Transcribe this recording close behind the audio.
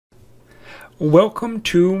Welcome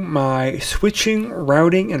to my Switching,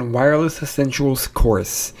 Routing, and Wireless Essentials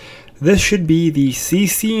course. This should be the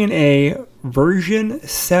CCNA version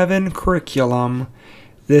 7 curriculum.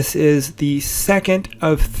 This is the second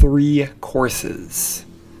of 3 courses.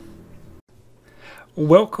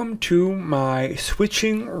 Welcome to my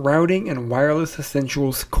Switching, Routing, and Wireless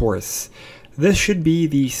Essentials course. This should be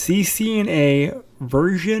the CCNA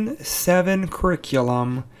version 7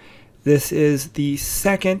 curriculum. This is the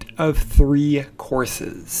second of 3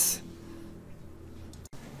 courses.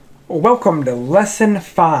 Welcome to Lesson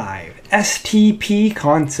 5, STP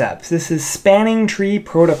Concepts. This is Spanning Tree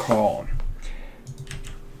Protocol.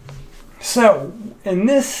 So, in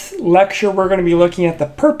this lecture, we're going to be looking at the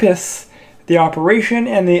purpose, the operation,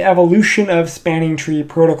 and the evolution of Spanning Tree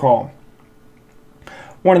Protocol.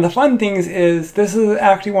 One of the fun things is this is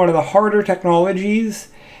actually one of the harder technologies.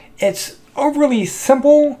 It's overly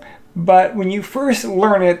simple, but when you first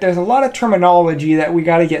learn it, there's a lot of terminology that we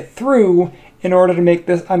got to get through in order to make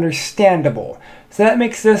this understandable. So that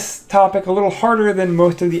makes this topic a little harder than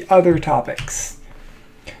most of the other topics.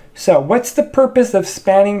 So what's the purpose of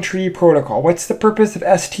Spanning Tree Protocol? What's the purpose of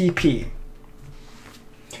STP?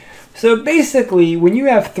 So basically, when you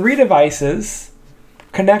have 3 devices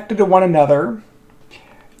connected to one another,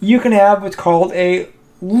 you can have what's called a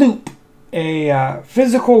loop, a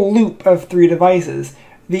physical loop of 3 devices.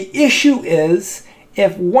 The issue is,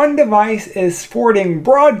 if one device is forwarding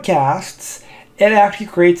broadcasts, it actually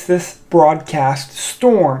creates this broadcast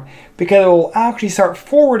storm, because it will actually start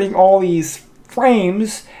forwarding all these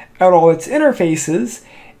frames at all its interfaces,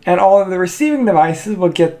 and all of the receiving devices will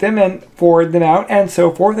get them and forward them out, and so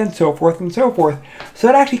forth and so forth and so forth. So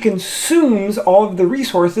it actually consumes all of the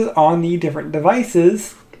resources on the different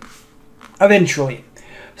devices eventually.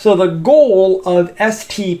 So the goal of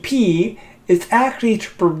STP is actually to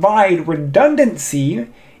provide redundancy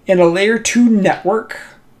in a layer 2 network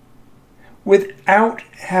without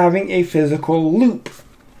having a physical loop.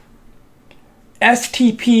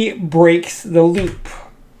 STP breaks the loop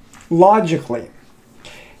logically.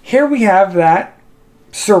 Here we have that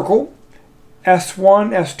circle, S1,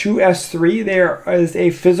 S2, S3. There is a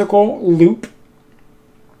physical loop.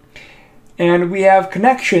 And we have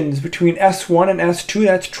connections between S1 and S2,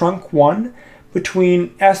 that's trunk 1.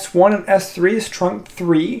 Between S1 and S3 is trunk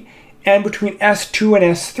 3, and between S2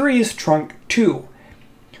 and S3 is trunk 2.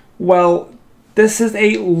 Well, this is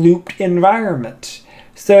a looped environment.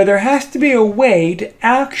 So there has to be a way to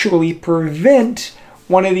actually prevent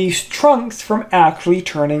one of these trunks from actually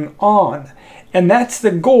turning on. And that's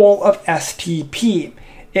the goal of STP.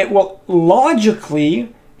 It will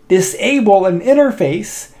logically disable an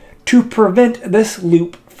interface to prevent this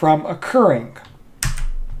loop from occurring.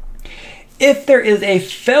 If there is a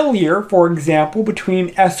failure, for example, between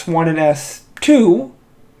S1 and S2,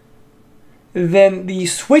 then the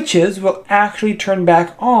switches will actually turn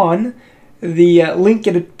back on the link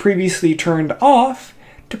it had previously turned off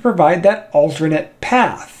to provide that alternate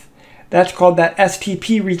path. That's called that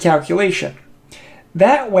STP recalculation.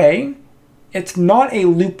 That way, it's not a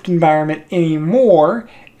looped environment anymore,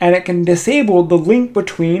 and it can disable the link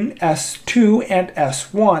between S2 and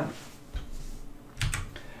S1.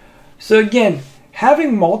 So again,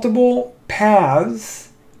 having multiple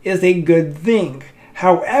paths is a good thing.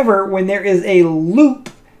 However, when there is a loop,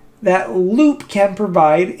 that loop can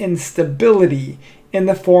provide instability in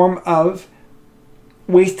the form of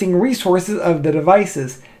wasting resources of the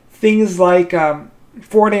devices. Things like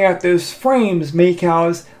forwarding out those frames may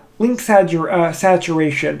cause link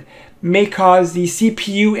saturation, may cause the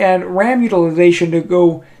CPU and RAM utilization to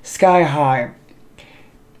go sky high,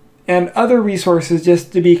 and other resources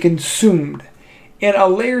just to be consumed. In a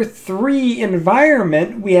layer 3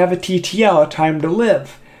 environment, we have a TTL, a time to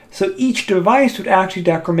live. So each device would actually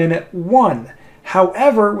decrement at 1.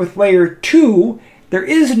 However, with layer 2, there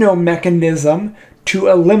is no mechanism to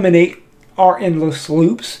eliminate our endless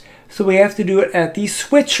loops, so we have to do it at the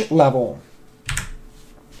switch level.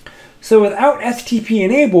 So without STP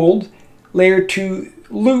enabled, layer 2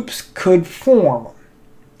 loops could form.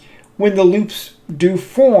 When the loops do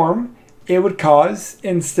form, it would cause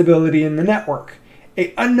instability in the network.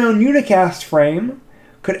 An unknown unicast frame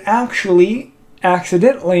could actually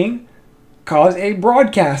accidentally cause a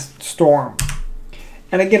broadcast storm.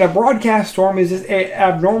 And again, a broadcast storm is just an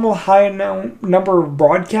abnormal high number of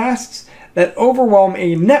broadcasts that overwhelm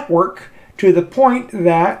a network to the point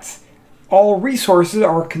that all resources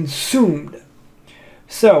are consumed.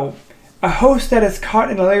 So, a host that is caught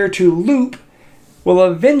in a layer 2 loop will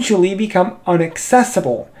eventually become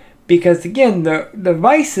inaccessible, because again, the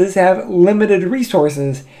devices have limited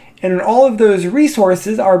resources, and all of those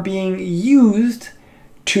resources are being used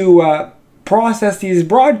to process these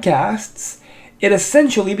broadcasts, it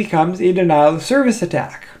essentially becomes a denial of service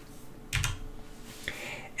attack.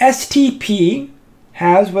 STP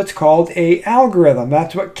has what's called an algorithm.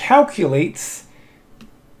 That's what calculates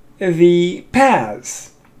the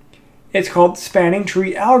paths. It's called spanning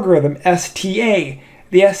tree algorithm, STA.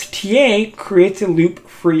 The STA creates a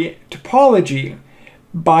loop-free topology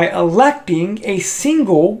by electing a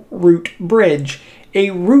single root bridge. A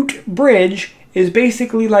root bridge is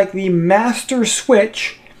basically like the master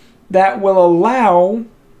switch that will allow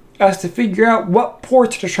us to figure out what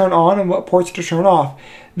ports to turn on and what ports to turn off.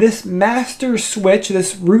 This master switch,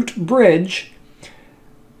 this root bridge,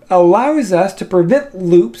 allows us to prevent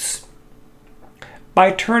loops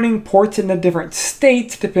by turning ports into different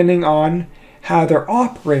states depending on how they're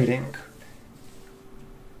operating.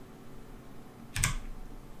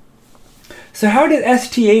 So how did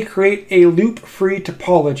STA create a loop-free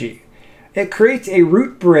topology? It creates a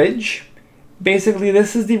root bridge. Basically,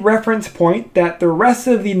 this is the reference point that the rest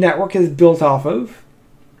of the network is built off of.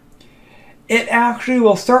 It actually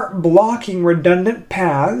will start blocking redundant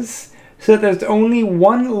paths so that there's only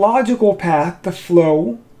one logical path to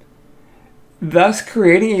flow, thus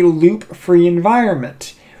creating a loop-free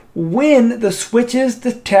environment. When the switches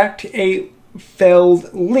detect a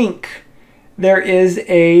failed link, there is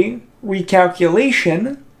a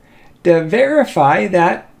recalculation to verify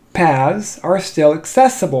that paths are still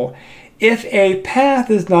accessible. If a path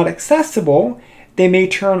is not accessible, they may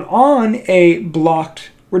turn on a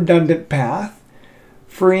blocked redundant path,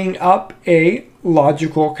 freeing up a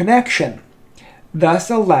logical connection, thus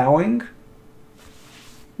allowing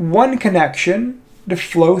one connection to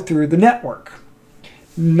flow through the network,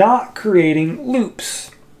 not creating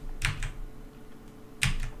loops.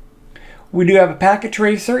 We do have a packet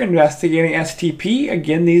tracer investigating STP.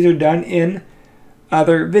 Again, these are done in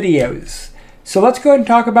other videos. So let's go ahead and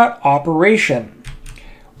talk about operation.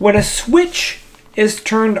 When a switch is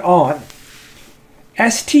turned on,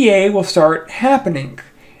 STA will start happening.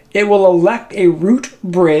 It will elect a root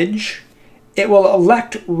bridge. It will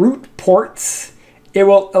elect root ports. It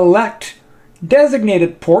will elect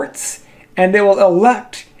designated ports. And it will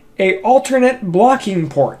elect an alternate blocking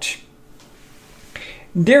port.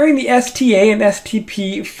 During the STA and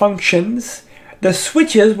STP functions, the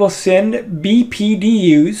switches will send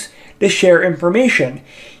BPDUs to share information.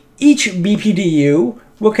 Each BPDU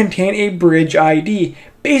will contain a bridge ID.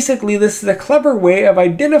 Basically, this is a clever way of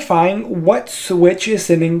identifying what switch is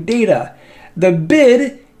sending data. The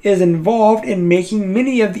BID is involved in making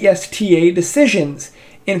many of the STA decisions,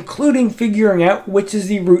 including figuring out which is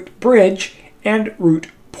the root bridge and root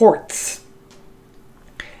ports.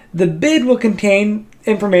 The BID will contain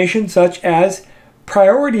information such as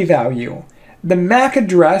priority value, the MAC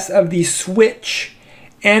address of the switch,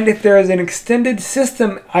 and if there is an extended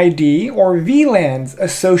system ID or VLANs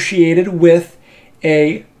associated with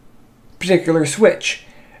a particular switch.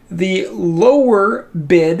 The lower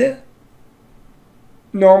BID,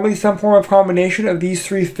 normally some form of combination of these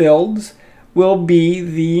three fields, will be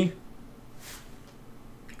the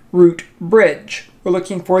root bridge. We're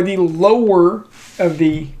looking for the lower of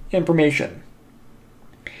the information.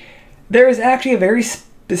 There is actually a very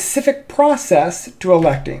specific process to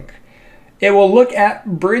electing. It will look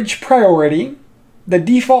at bridge priority. The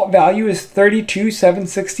default value is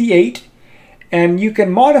 32,768, and you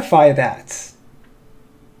can modify that.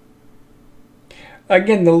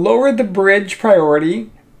 Again, the lower the bridge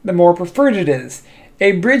priority, the more preferred it is.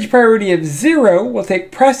 A bridge priority of 0 will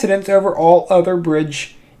take precedence over all other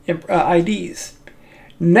bridge IDs.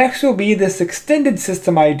 Next will be this extended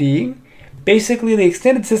system ID. Basically, the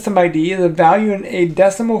extended system ID is a value in a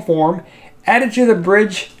decimal form added to the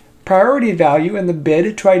bridge priority value in the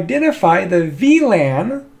BID to identify the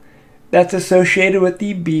VLAN that's associated with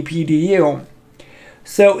the BPDU.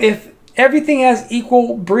 So if everything has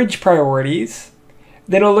equal bridge priorities,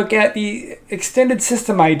 then it'll look at the extended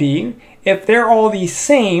system ID. If they're all the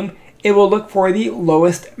same, it will look for the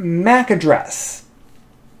lowest MAC address.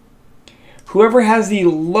 Whoever has the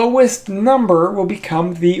lowest number will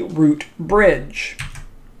become the root bridge.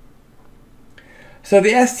 So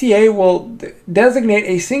the STA will designate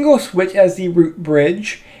a single switch as the root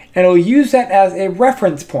bridge, and it will use that as a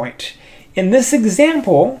reference point. In this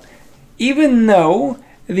example, even though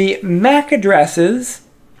the MAC addresses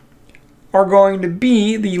are going to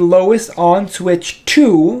be the lowest on switch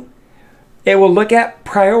 2, it will look at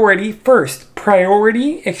priority first.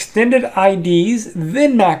 Priority, extended IDs,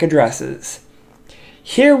 then MAC addresses.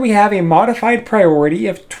 Here we have a modified priority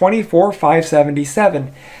of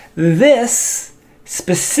 24,577. This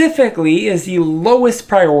specifically is the lowest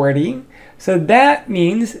priority, so that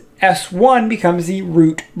means S1 becomes the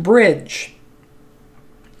root bridge.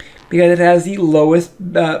 because it has the lowest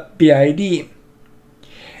BID.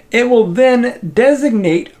 It will then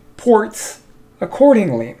designate ports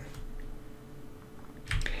accordingly.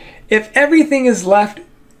 If everything is left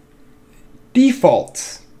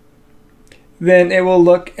defaults, then it will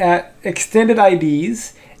look at extended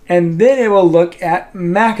IDs, and then it will look at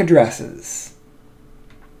MAC addresses.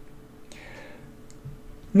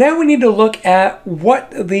 Now we need to look at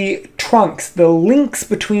what the trunks, the links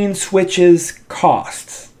between switches,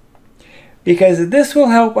 costs, because this will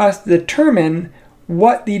help us determine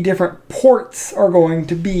what the different ports are going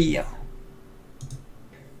to be.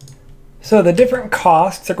 So the different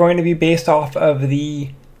costs are going to be based off of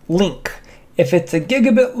the link. If it's a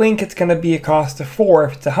gigabit link, it's going to be a cost of 4.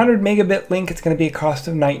 If it's a 100 megabit link, it's going to be a cost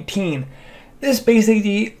of 19. This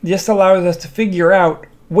basically just allows us to figure out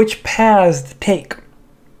which paths to take.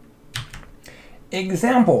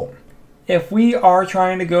 Example, if we are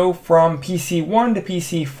trying to go from PC1 to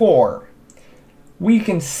PC4, we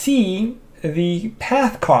can see the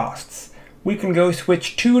path costs. We can go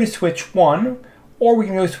switch 2 to switch 1, or we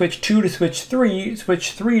can go switch 2 to switch 3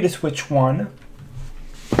 to switch 1.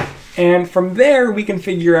 And from there, we can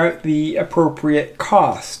figure out the appropriate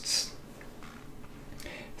costs.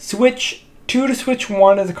 Switch 2 to switch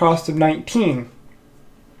 1 is a cost of 19,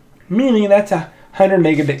 meaning that's a 100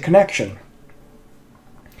 megabit connection.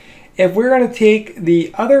 If we're going to take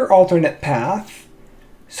the other alternate path,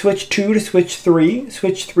 switch 2 to switch 3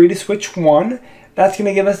 to switch 1, that's going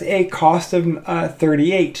to give us a cost of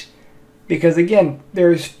 38. Because again,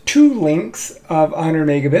 there's 2 links of 100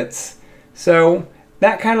 megabits, so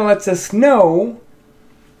that kind of lets us know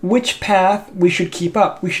which path we should keep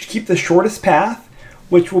up. We should keep the shortest path,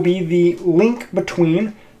 which will be the link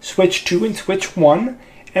between switch 2 and switch 1,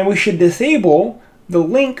 and we should disable the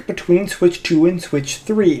link between switch 2 and switch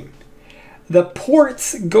 3. The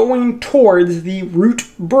ports going towards the root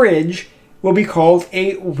bridge will be called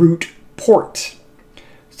a root port.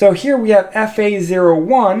 So here we have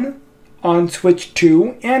FA01 on switch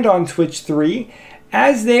 2 and on switch 3.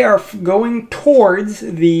 As they are going towards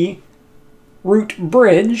the root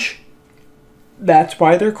bridge, that's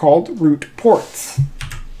why they're called root ports.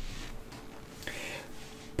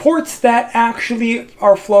 Ports that actually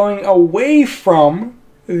are flowing away from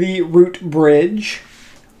the root bridge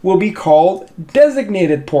will be called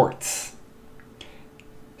designated ports.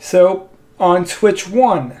 So on switch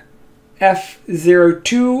 1,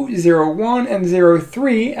 F02, 01, and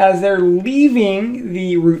 03, as they're leaving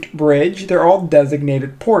the root bridge, they're all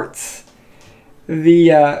designated ports.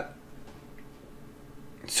 The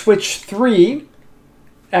switch 3,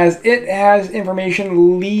 as it has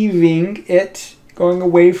information leaving it, going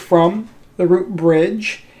away from the root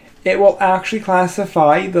bridge, it will actually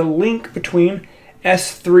classify the link between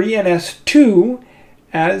S3 and S2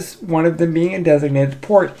 as one of them being a designated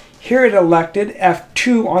port. Here it elected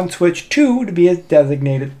F2 on switch 2 to be a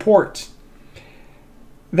designated port.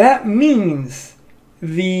 That means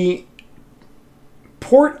the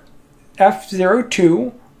port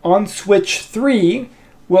F02 on switch 3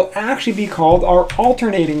 will actually be called our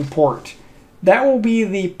alternating port. That will be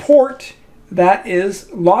the port that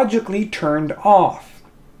is logically turned off.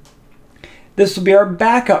 This will be our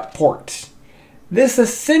backup port. This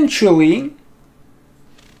essentially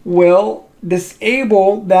will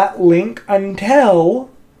disable that link until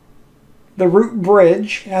the root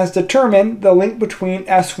bridge has determined the link between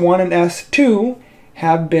S1 and S2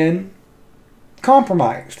 have been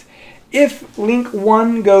compromised. If link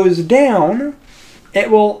 1 goes down,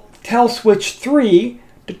 it will tell switch 3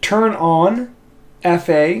 to turn on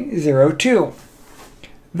FA02,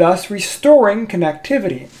 thus restoring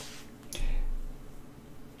connectivity.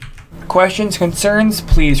 Questions, concerns,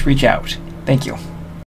 please reach out. Thank you.